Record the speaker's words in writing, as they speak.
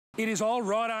It is all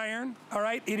wrought iron, all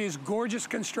right? It is gorgeous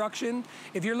construction.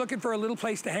 If you're looking for a little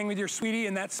place to hang with your sweetie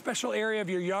in that special area of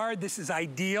your yard, this is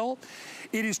ideal.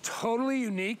 It is totally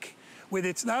unique with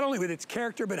its, not only with its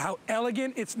character, but how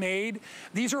elegant it's made.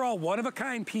 These are all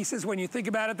one-of-a-kind pieces. When you think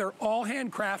about it, they're all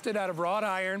handcrafted out of wrought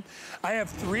iron. I have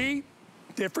 3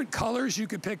 different colors you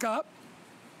could pick up.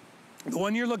 The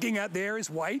one you're looking at there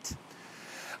is white.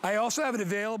 I also have it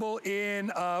available in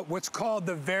what's called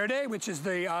the verde, which is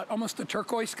the almost the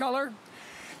turquoise color.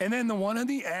 And then the one on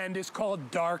the end is called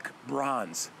dark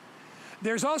bronze.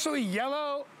 There's also a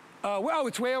yellow, well,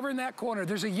 it's way over in that corner.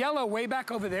 There's a yellow way back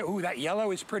over there. Ooh, that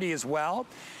yellow is pretty as well.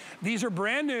 These are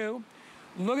brand new.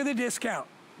 Look at the discount.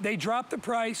 They dropped the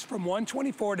price from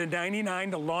 $124 to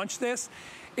 $99 to launch this.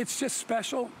 It's just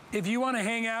special. If you want to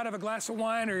hang out, have a glass of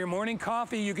wine or your morning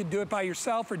coffee, you could do it by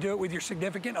yourself or do it with your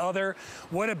significant other.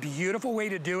 What a beautiful way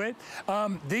to do it.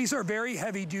 These are very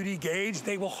heavy duty gauge.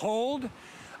 They will hold,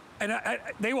 and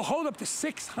they will hold up to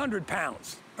 600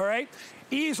 pounds, all right?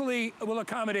 Easily will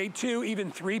accommodate 2, even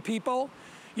 3 people.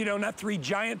 You know, not 3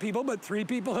 giant people, but 3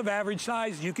 people of average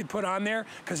size you could put on there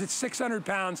because it's 600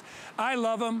 pounds. I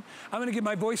love them. I'm gonna give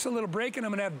my voice a little break and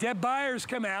I'm gonna have Deb Byers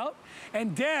come out.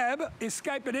 And Deb is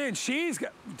Skyping in.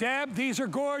 Deb, these are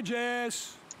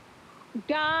gorgeous.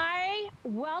 Guy,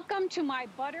 welcome to my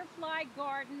butterfly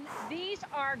garden. These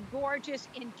are gorgeous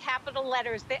in capital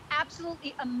letters. They're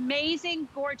absolutely amazing,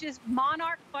 gorgeous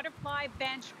Monarch butterfly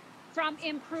bench from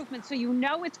Improvement, so you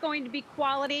know it's going to be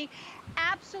quality.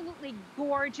 Absolutely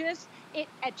gorgeous.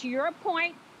 At your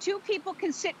point, 2 people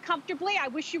can sit comfortably. I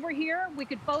wish you were here. We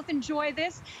could both enjoy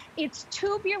this. It's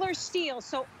tubular steel,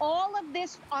 so all of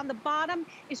this on the bottom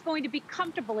is going to be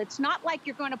comfortable. It's not like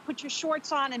you're going to put your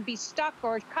shorts on and be stuck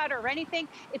or cut or anything.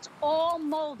 It's all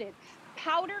molded.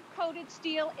 Powder-coated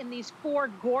steel in these 4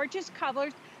 gorgeous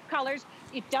colors.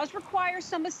 It does require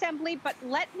some assembly, but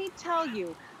let me tell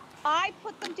you, I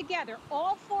put them together,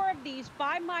 all 4 of these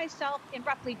by myself in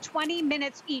roughly 20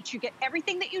 minutes each. You get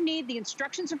everything that you need. The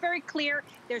instructions are very clear.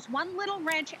 There's 1 little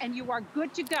wrench and you are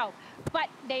good to go. But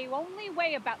they only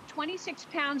weigh about 26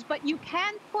 pounds, but you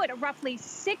can put roughly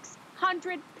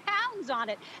 600 pounds on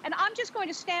it. And I'm just going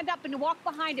to stand up and walk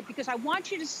behind it because I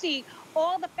want you to see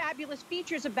all the fabulous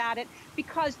features about it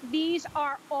because these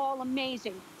are all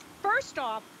amazing. First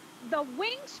off, the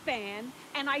wingspan,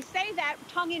 and I say that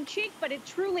tongue-in-cheek, but it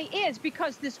truly is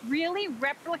because this really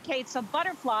replicates a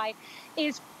butterfly,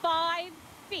 is 5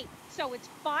 feet. So it's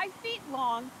 5 feet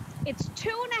long. It's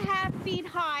 2.5 feet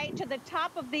high to the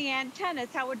top of the antennas.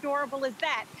 How adorable is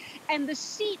that? And the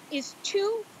seat is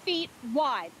 2 feet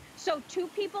wide. So 2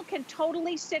 people can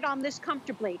totally sit on this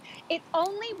comfortably. It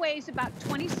only weighs about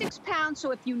 26 pounds, so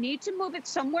if you need to move it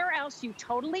somewhere else, you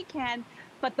totally can.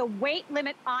 But the weight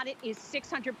limit on it is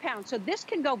 600 pounds. So this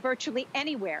can go virtually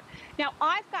anywhere. Now,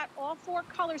 I've got all 4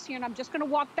 colors here, and I'm just gonna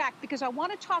walk back because I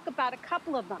wanna talk about a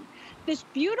couple of them. This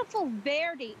beautiful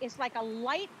verde is like a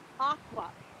light aqua.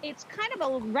 It's kind of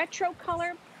a retro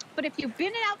color, but if you've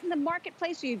been out in the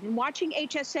marketplace or you've been watching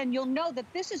HSN, you'll know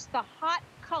that this is the hot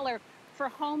color for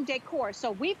home decor.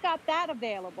 So we've got that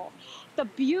available. The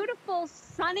beautiful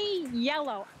sunny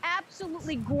yellow,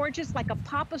 absolutely gorgeous, like a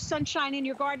pop of sunshine in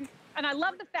your garden. And I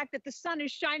love the fact that the sun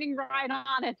is shining right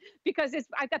on it because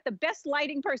I've got the best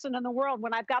lighting person in the world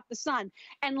when I've got the sun.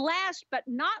 And last but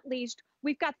not least,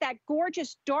 we've got that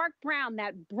gorgeous dark brown,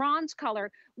 that bronze color,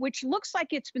 which looks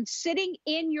like it's been sitting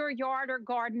in your yard or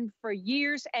garden for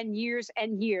years and years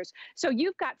and years. So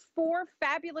you've got 4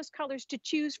 fabulous colors to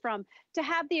choose from to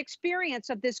have the experience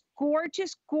of this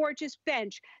gorgeous, gorgeous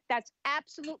bench that's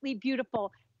absolutely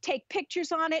beautiful. Take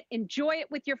pictures on it, enjoy it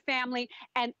with your family,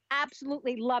 and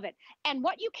absolutely love it. And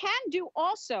what you can do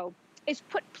also is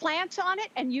put plants on it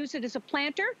and use it as a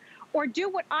planter, or do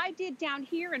what I did down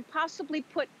here and possibly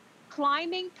put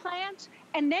climbing plants,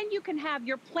 and then you can have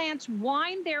your plants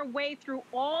wind their way through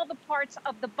all the parts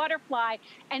of the butterfly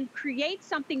and create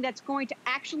something that's going to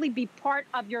actually be part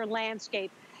of your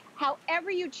landscape. However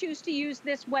you choose to use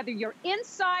this, whether you're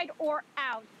inside or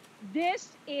out, this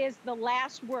is the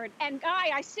last word. And Guy,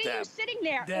 I see you sitting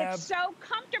there. It's so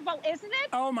comfortable, isn't it?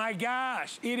 Oh my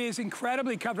gosh, it is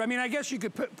incredibly comfortable. I mean, I guess you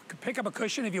could pick up a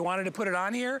cushion if you wanted to put it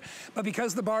on here, but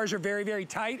because the bars are very, very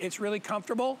tight, it's really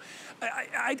comfortable.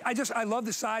 I love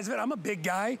the size of it. I'm a big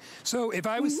guy, so if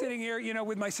I was sitting here, you know,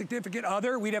 with my significant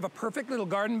other, we'd have a perfect little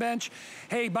garden bench.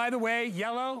 Hey, by the way,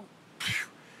 yellow,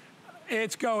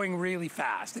 it's going really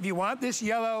fast. If you want this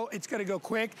yellow, it's gonna go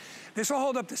quick. This will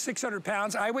hold up to 600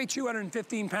 pounds. I weigh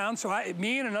 215 pounds, so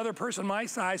me and another person my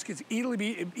size could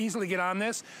easily get on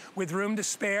this with room to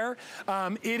spare.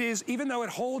 It is, even though it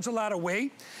holds a lot of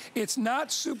weight, it's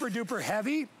not super duper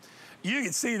heavy. You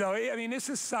can see though, I mean, this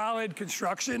is solid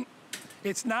construction.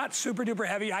 It's not super duper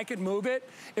heavy. I could move it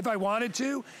if I wanted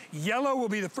to. Yellow will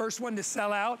be the first one to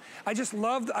sell out. I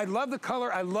love the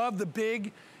color. I love the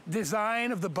big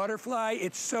design of the butterfly.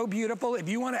 It's so beautiful. If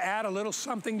you want to add a little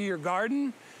something to your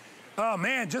garden, oh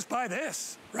man, just buy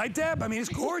this. Right, Deb? I mean, it's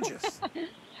gorgeous.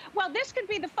 Well, this could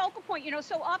be the focal point. You know,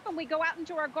 so often we go out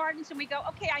into our gardens and we go,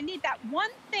 okay, I need that one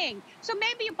thing. So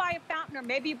maybe you buy a fountain or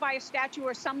maybe you buy a statue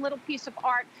or some little piece of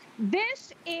art.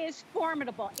 This is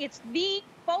formidable. It's the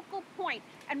focal point.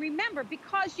 And remember,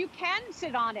 because you can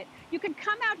sit on it, you can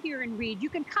come out here and read. You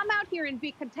can come out here and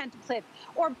be contemplative.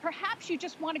 Or perhaps you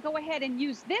just want to go ahead and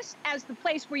use this as the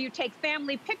place where you take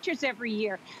family pictures every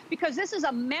year, because this is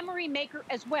a memory maker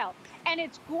as well. And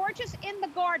it's gorgeous in the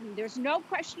garden. There's no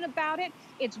question about it.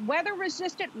 It's weather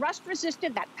resistant, rust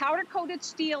resistant, that powder coated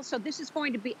steel. So this is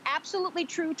going to be absolutely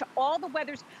true to all the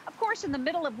weathers. Of course, in the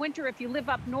middle of winter, if you live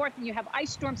up north and you have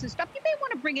ice storms and stuff, you may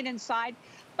want to bring it inside.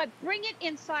 But bring it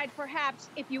inside perhaps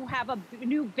if you have a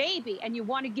new baby and you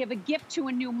want to give a gift to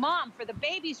a new mom for the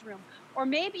baby's room. Or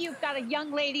maybe you've got a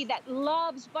young lady that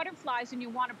loves butterflies and you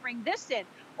want to bring this in.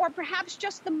 Or perhaps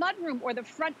just the mudroom or the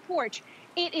front porch.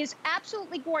 It is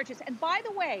absolutely gorgeous. And by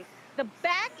the way, the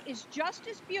back is just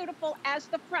as beautiful as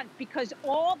the front, because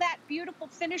all that beautiful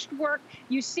finished work,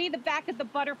 you see the back of the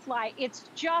butterfly. It's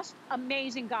just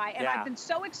amazing, Guy. And I've been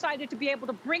so excited to be able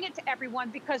to bring it to everyone,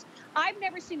 because I've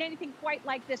never seen anything quite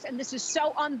like this. And this is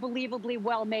so unbelievably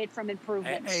well made from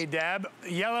improvements. Hey, Deb,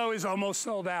 yellow is almost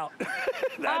sold out.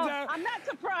 I'm not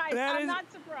surprised. I'm not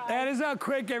surprised. That is how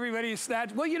quick everybody is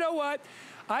snatched. Well, you know what?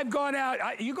 I've gone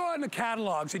out, you go on the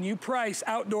catalogs and you price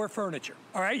outdoor furniture,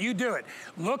 all right? You do it.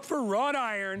 Look for wrought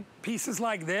iron pieces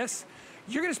like this.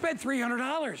 You're gonna spend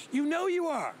 $300. You know you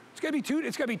are. It's gonna be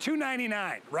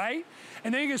 $299, right?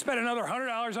 And then you're gonna spend another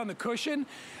 $100 on the cushion.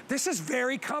 This is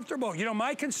very comfortable. You know,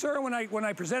 my concern when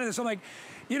I presented this, I'm like,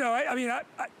 you know,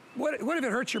 what if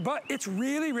it hurts your butt? It's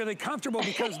really, really comfortable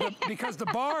because the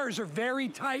bars are very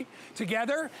tight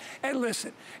together. And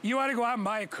listen, you want to go out and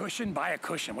buy a cushion,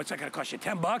 What's that going to cost you?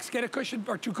 10 bucks? Get a cushion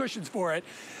or 2 cushions for it.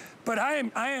 But I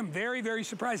am very, very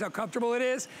surprised how comfortable it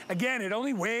is. Again, it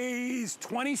only weighs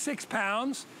 26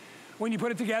 pounds. When you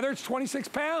put it together, it's 26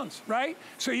 pounds, right?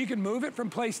 So you can move it from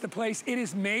place to place. It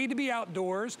is made to be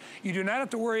outdoors. You do not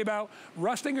have to worry about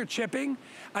rusting or chipping.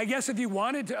 I guess if you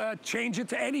wanted to change it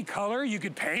to any color, you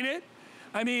could paint it.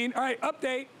 I mean, all right,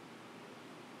 update.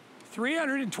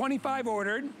 325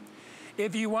 ordered.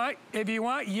 If you want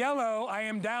yellow, I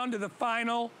am down to the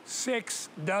final 6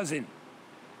 dozen.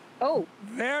 Oh.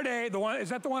 Verde, is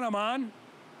that the one I'm on?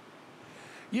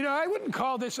 You know, I wouldn't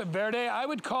call this a verde. I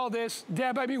would call this,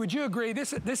 Deb, I mean, would you agree?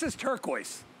 This is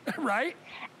turquoise, right?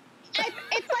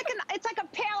 It's like a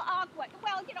pale aqua.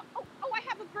 Well, you know, oh, I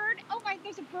have a bird. Oh,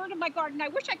 there's a bird in my garden. I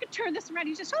wish I could turn this around.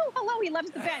 He's just, oh, hello, he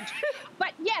loves the bench.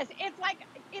 But yes,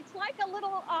 it's like a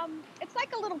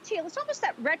little teal. It's almost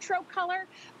that retro color,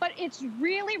 but it's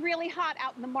really, really hot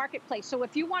out in the marketplace. So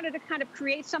if you wanted to kind of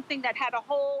create something that had a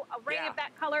whole array of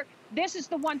that color, this is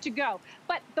the one to go.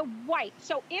 But the white.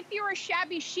 So if you're a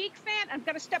shabby chic fan, I'm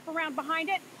going to step around behind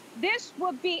it. This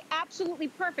would be absolutely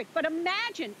perfect. But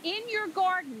imagine in your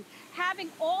garden having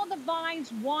all the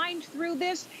vines wind through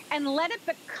this and let it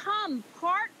become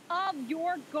part of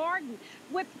your garden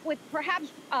with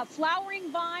perhaps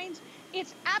flowering vines.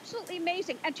 It's absolutely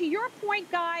amazing. And to your point,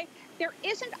 Guy, there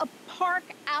isn't a park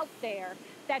out there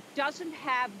that doesn't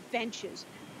have benches.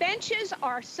 Benches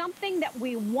are something that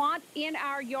we want in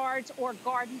our yards or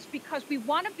gardens because we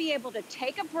want to be able to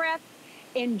take a breath,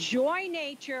 enjoy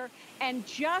nature, and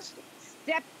just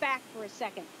step back for a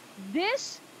second.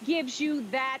 This gives you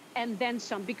that and then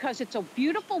some, because it's a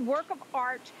beautiful work of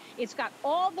art. It's got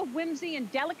all the whimsy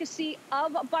and delicacy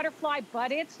of a butterfly,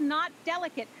 but it's not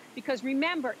delicate because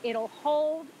remember, it'll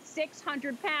hold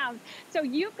 600 pounds. So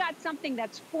you've got something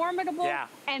that's formidable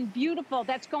and beautiful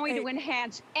that's going to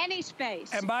enhance any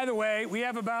space. And by the way, we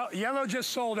have yellow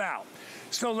just sold out.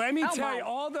 So let me tell you,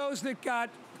 all those that got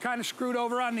kind of screwed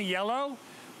over on the yellow,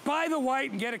 buy the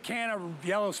white and get a can of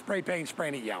yellow spray paint,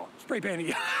 spraying it yellow. Spray paint it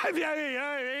yellow. You know what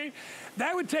I mean?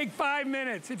 That would take 5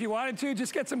 minutes if you wanted to.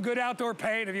 Just get some good outdoor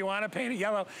paint if you want to paint it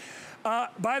yellow.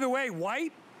 By the way,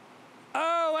 white,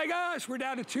 oh my gosh, we're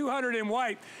down to 200 in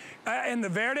white. And the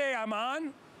verde I'm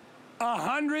on,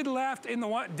 100 left in the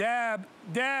one. Deb,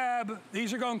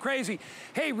 these are going crazy.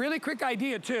 Hey, really quick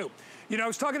idea too. You know, I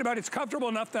was talking about it's comfortable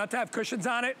enough not to have cushions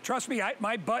on it. Trust me,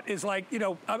 my butt is like, you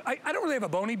know, I don't really have a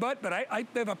bony butt, but I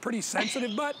have a pretty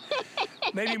sensitive butt.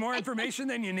 maybe more information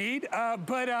than you need.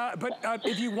 But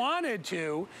if you wanted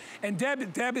to, and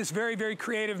Deb is very, very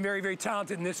creative and very, very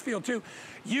talented in this field too,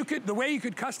 the way you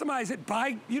could customize it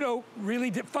by,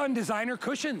 really fun designer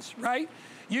cushions, right?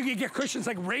 You could get cushions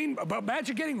like rainbow, but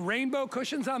imagine getting rainbow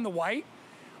cushions on the white,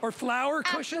 or flower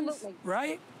cushions, Absolutely.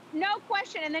 right? No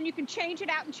question, and then you can change it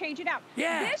out and change it out.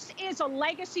 Yeah. This is a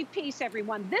legacy piece,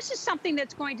 everyone. This is something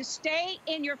that's going to stay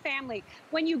in your family.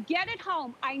 When you get it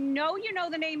home, I know you know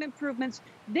the name improvements.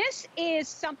 This is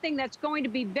something that's going to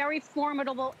be very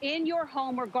formidable in your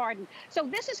home or garden. So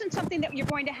this isn't something that you're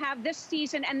going to have this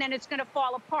season and then it's going to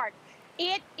fall apart.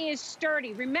 It is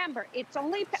sturdy. Remember, it's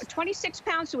only 26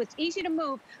 pounds, so it's easy to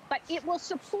move, but it will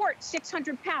support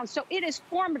 600 pounds. So it is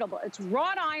formidable. It's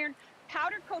wrought iron,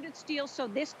 powder-coated steel, so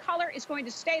this color is going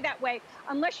to stay that way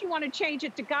unless you want to change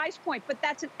it to Guy's point, but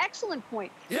that's an excellent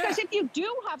point. Yeah. Because if you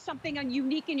do have something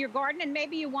unique in your garden and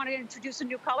maybe you want to introduce a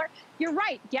new color, you're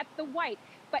right, get the white.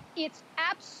 But it's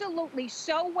absolutely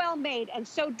so well made and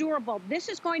so durable. This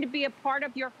is going to be a part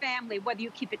of your family, whether you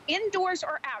keep it indoors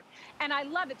or out. And I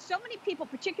love it. So many people,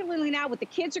 particularly now with the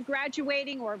kids are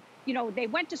graduating or, they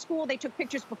went to school, they took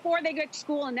pictures before they got to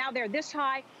school and now they're this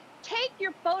high. Take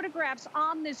your photographs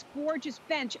on this gorgeous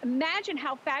bench. Imagine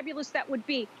how fabulous that would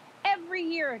be. Every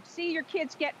year, see your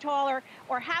kids get taller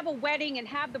or have a wedding and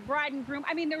have the bride and groom.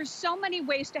 I mean, there's so many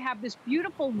ways to have this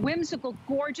beautiful, whimsical,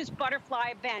 gorgeous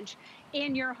butterfly bench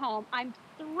in your home. I'm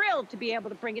thrilled to be able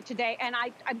to bring it today, and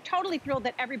I'm totally thrilled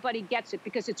that everybody gets it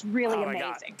because it's really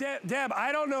amazing. Deb,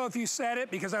 I don't know if you said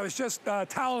it because I was just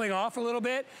toweling off a little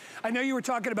bit. I know you were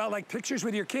talking about like pictures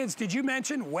with your kids. Did you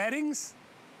mention weddings?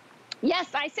 Yes,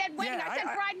 I said wedding. Yeah, I said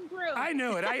bride and groom. I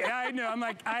knew it. I knew. I'm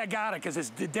like, I got it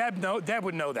because Deb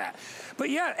would know that.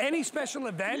 But yeah, any special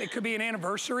event. It could be an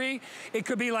anniversary. It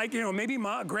could be like, maybe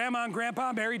grandma and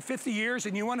grandpa married 50 years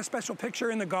and you want a special picture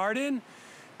in the garden.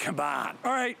 Come on.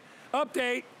 All right,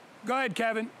 update. Go ahead,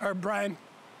 Kevin or Brian.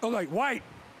 Oh, like white.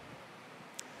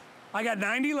 I got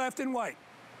 90 left in white.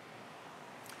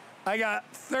 I got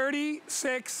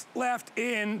 36 left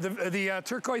in the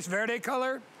turquoise verde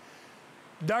color.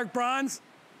 Dark bronze,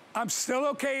 I'm still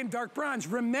okay in dark bronze.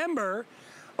 Remember,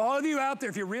 all of you out there,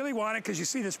 if you really want it, because you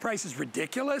see this price is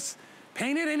ridiculous,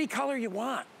 paint it any color you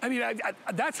want. I mean,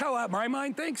 that's how my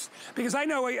mind thinks, because I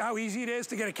know how easy it is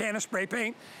to get a can of spray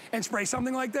paint and spray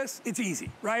something like this. It's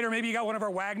easy, right? Or maybe you got one of our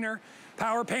Wagner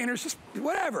power painters, just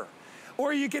whatever.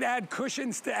 Or you could add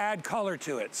cushions to add color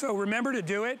to it. So remember to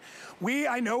do it.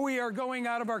 I know we are going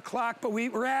out of our clock, but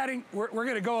we're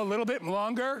gonna go a little bit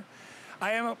longer.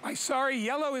 Sorry,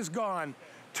 yellow is gone.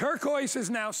 Turquoise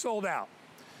is now sold out.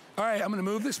 All right, I'm gonna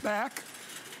move this back.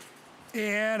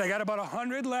 And I got about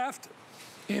 100 left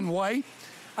in white.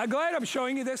 I'm glad I'm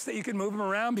showing you this, that you can move them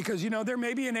around because, there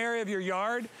may be an area of your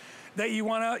yard that you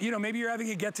wanna, maybe you're having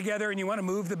a get together and you wanna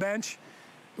move the bench.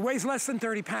 It weighs less than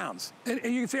 30 pounds. And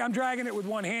you can see I'm dragging it with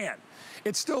one hand.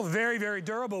 It's still very, very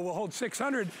durable. Will hold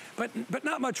 600, but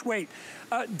not much weight.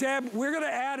 Deb, we're gonna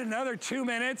add another 2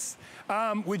 minutes.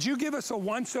 Would you give us a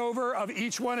once over of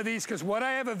each one of these? Because what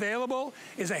I have available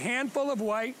is a handful of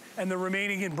white and the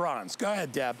remaining in bronze. Go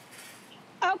ahead, Deb.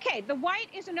 Okay, the white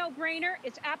is a no-brainer.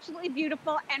 It's absolutely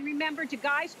beautiful. And remember, to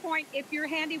Guy's point, if you're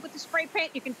handy with the spray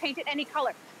paint, you can paint it any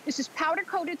color. This is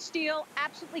powder-coated steel,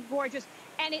 absolutely gorgeous.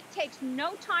 And it takes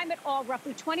no time at all,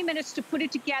 roughly 20 minutes to put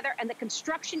it together, and the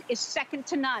construction is second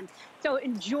to none. So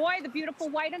enjoy the beautiful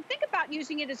white and think about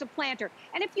using it as a planter.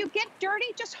 And if you get dirty,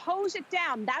 just hose it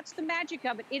down. That's the magic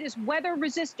of it. It is weather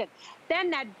resistant.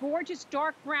 Then that gorgeous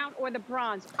dark brown or the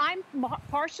bronze. I'm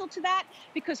partial to that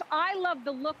because I love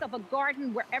the look of a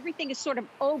garden where everything is sort of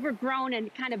overgrown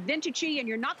and kind of vintagey and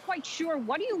you're not quite sure,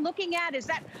 what are you looking at?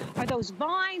 Are those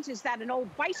vines? Is that an old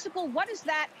bicycle? What is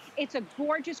that? It's a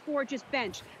gorgeous, gorgeous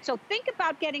bench. So think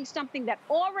about getting something that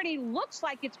already looks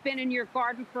like it's been in your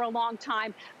garden for a long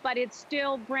time, but it's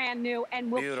still brand new and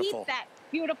will keep that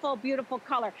beautiful, beautiful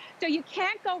color. So you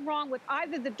can't go wrong with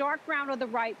either the dark brown or the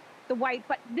white.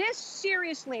 But this,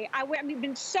 seriously, I've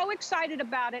been so excited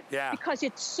about it because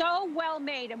it's so well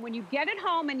made. And when you get it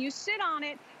home and you sit on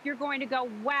it, you're going to go,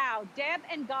 wow, Deb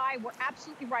and Guy were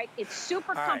absolutely right. It's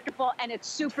super comfortable and it's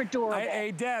super durable.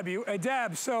 Hey,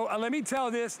 Deb, so let me tell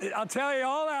this. I'll tell you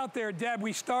all out there, Deb,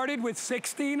 we started with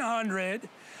 1,600.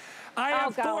 I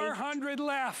have 400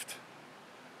 left.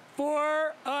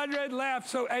 400 left.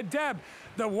 So, Deb,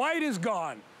 the white is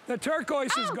gone. The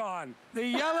turquoise is gone. The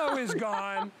yellow is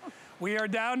gone. We are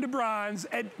down to bronze.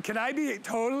 And can I be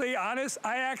totally honest?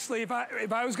 I actually, if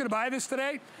I was gonna buy this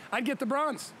today, I'd get the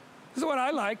bronze. This is what I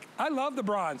like. I love the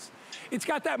bronze. It's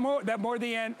got that more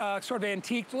the sort of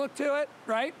antique look to it,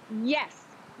 right? Yes,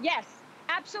 yes.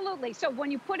 Absolutely. So when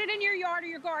you put it in your yard or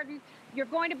your garden, you're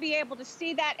going to be able to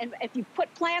see that. And if you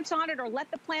put plants on it or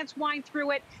let the plants wind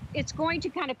through it, it's going to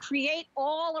kind of create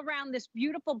all around this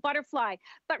beautiful butterfly.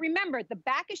 But remember, the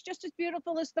back is just as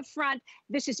beautiful as the front.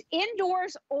 This is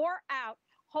indoors or out.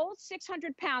 Holds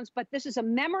 600 pounds, but this is a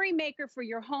memory maker for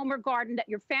your home or garden that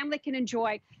your family can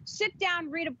enjoy. Sit down,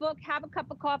 read a book, have a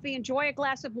cup of coffee, enjoy a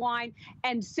glass of wine,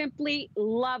 and simply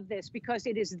love this because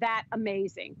it is that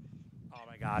amazing. Oh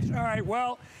my gosh. All right,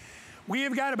 well, we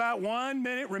have got about 1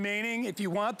 minute remaining. If you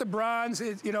want the bronze,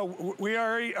 you know,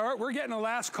 we're getting a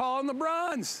last call on the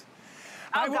bronze.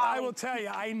 I will tell you,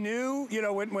 I knew, you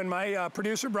know, when my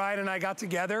producer Brian and I got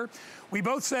together, we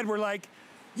both said, we're like,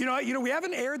 you know, we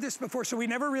haven't aired this before, so we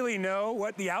never really know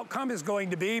what the outcome is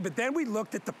going to be. But then we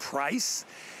looked at the price,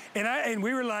 and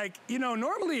we were like, you know,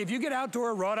 normally if you get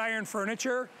outdoor wrought iron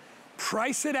furniture,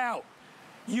 price it out.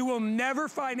 You will never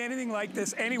find anything like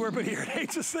this anywhere but here at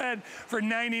HSN for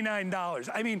 $99.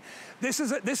 I mean, this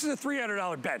is a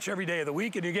 $300 bench every day of the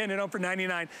week, and you're getting it home for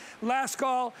 $99. Last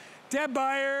call, Deb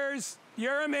Byers,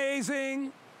 you're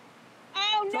amazing.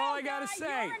 Oh, That's all I gotta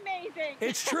say. You're amazing.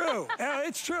 It's true.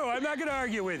 It's true. I'm not gonna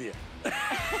argue with you.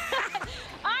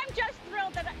 I'm just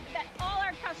thrilled that all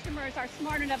our customers are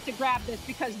smart enough to grab this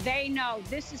because they know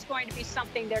this is going to be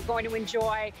something they're going to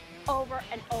enjoy over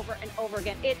and over and over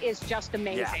again. It is just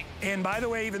amazing. Yeah. And by the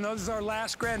way, even though this is our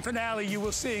last grand finale, you will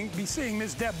be seeing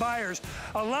Ms. Deb Byers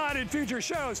a lot in future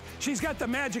shows. She's got the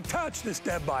magic touch, this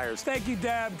Deb Byers. Thank you,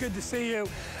 Deb. Good to see you.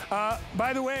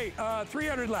 By the way,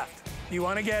 300 left. You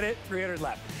want to get it? 300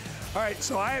 left. All right,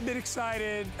 so I have been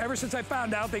excited ever since I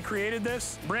found out they created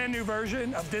this brand new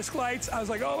version of disc lights. I was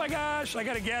like, oh my gosh, I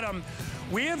got to get them.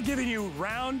 We have given you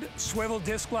round swivel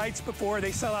disc lights before.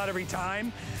 They sell out every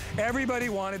time. Everybody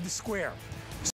wanted the square.